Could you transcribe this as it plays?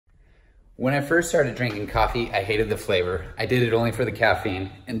When I first started drinking coffee, I hated the flavor. I did it only for the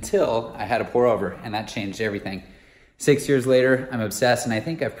caffeine until I had a pour over, and that changed everything. 6 years later, I'm obsessed, and I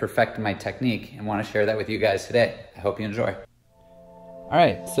think I've perfected my technique and want to share that with you guys today. I hope you enjoy. All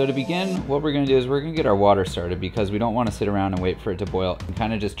right, so to begin, what we're gonna do is we're gonna get our water started because we don't want to sit around and wait for it to boil and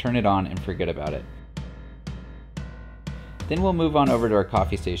kind of just turn it on and forget about it. Then we'll move on over to our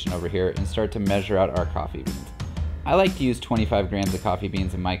coffee station over here and start to measure out our coffee beans. I like to use 25 grams of coffee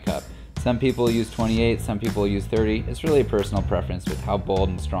beans in my cup. Some people use 28, some people use 30. It's really a personal preference with how bold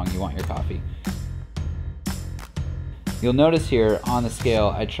and strong you want your coffee. You'll notice here on the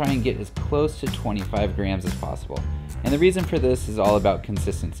scale, I try and get as close to 25 grams as possible. And the reason for this is all about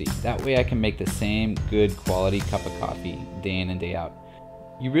consistency. That way I can make the same good quality cup of coffee day in and day out.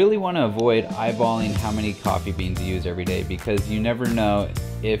 You really want to avoid eyeballing how many coffee beans you use every day because you never know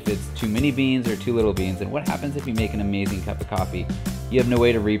if it's too many beans or too little beans, and what happens if you make an amazing cup of coffee? You have no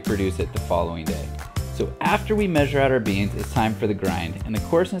way to reproduce it the following day. So after we measure out our beans, it's time for the grind, and the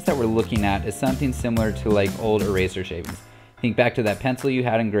coarseness that we're looking at is something similar to like old eraser shavings. Think back to that pencil you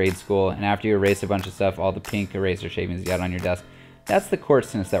had in grade school, and after you erased a bunch of stuff, all the pink eraser shavings you had on your desk. That's the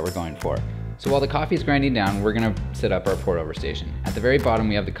coarseness that we're going for. So while the coffee is grinding down, we're gonna set up our pour over station. At the very bottom,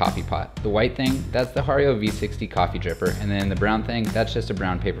 we have the coffee pot. The white thing, that's the Hario V60 coffee dripper, and then the brown thing, that's just a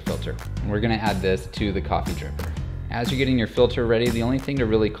brown paper filter. And we're gonna add this to the coffee dripper. As you're getting your filter ready, the only thing to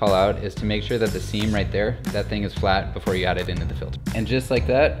really call out is to make sure that the seam right there, that thing is flat before you add it into the filter. And just like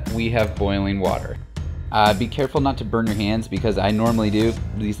that, we have boiling water. Be careful not to burn your hands because I normally do.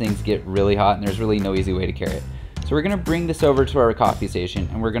 These things get really hot and there's really no easy way to carry it. So we're gonna bring this over to our coffee station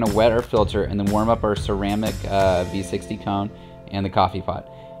and we're gonna wet our filter and then warm up our ceramic V60 cone and the coffee pot.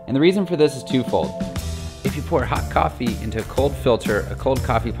 And the reason for this is twofold. If you pour hot coffee into a cold filter, a cold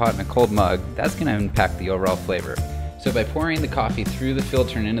coffee pot, and a cold mug, that's gonna impact the overall flavor. So by pouring the coffee through the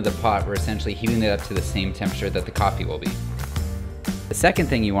filter and into the pot, we're essentially heating it up to the same temperature that the coffee will be. The second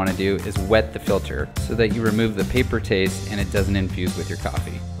thing you want to do is wet the filter so that you remove the paper taste and it doesn't infuse with your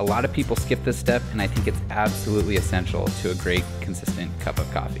coffee. A lot of people skip this step and I think it's absolutely essential to a great consistent cup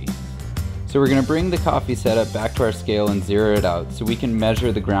of coffee. So we're going to bring the coffee setup back to our scale and zero it out so we can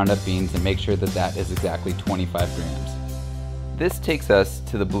measure the ground up beans and make sure that that is exactly 25 grams. This takes us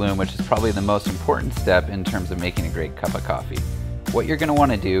to the bloom, which is probably the most important step in terms of making a great cup of coffee. What you're going to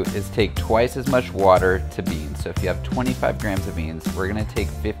want to do is take twice as much water to beans. So if you have 25 grams of beans, we're going to take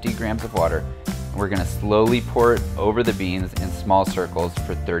 50 grams of water and we're going to slowly pour it over the beans in small circles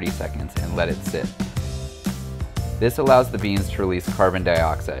for 30 seconds and let it sit. This allows the beans to release carbon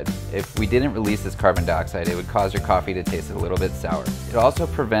dioxide. If we didn't release this carbon dioxide, it would cause your coffee to taste a little bit sour. It also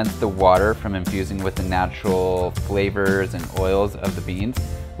prevents the water from infusing with the natural flavors and oils of the beans,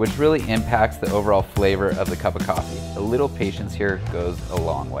 which really impacts the overall flavor of the cup of coffee. A little patience here goes a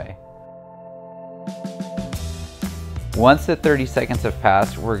long way. Once the 30 seconds have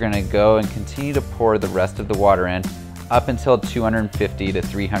passed, we're gonna go and continue to pour the rest of the water in up until 250 to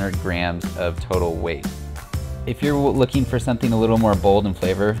 300 grams of total weight. If you're looking for something a little more bold in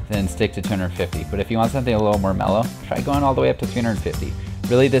flavor, then stick to 250. But if you want something a little more mellow, try going all the way up to 350.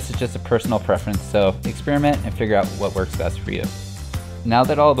 Really, this is just a personal preference, so experiment and figure out what works best for you. Now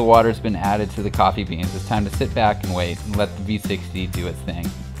that all the water's been added to the coffee beans, it's time to sit back and wait and let the V60 do its thing.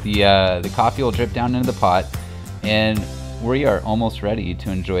 The coffee will drip down into the pot, and we are almost ready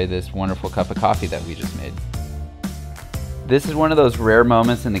to enjoy this wonderful cup of coffee that we just made. This is one of those rare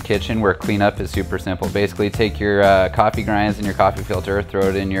moments in the kitchen where cleanup is super simple. Basically take your coffee grinds and your coffee filter, throw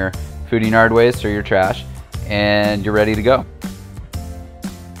it in your food and yard waste or your trash, and you're ready to go.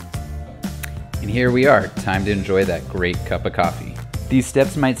 And here we are, time to enjoy that great cup of coffee. These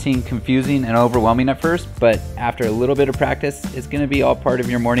steps might seem confusing and overwhelming at first, but after a little bit of practice, it's gonna be all part of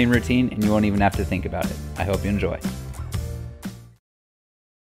your morning routine and you won't even have to think about it. I hope you enjoy.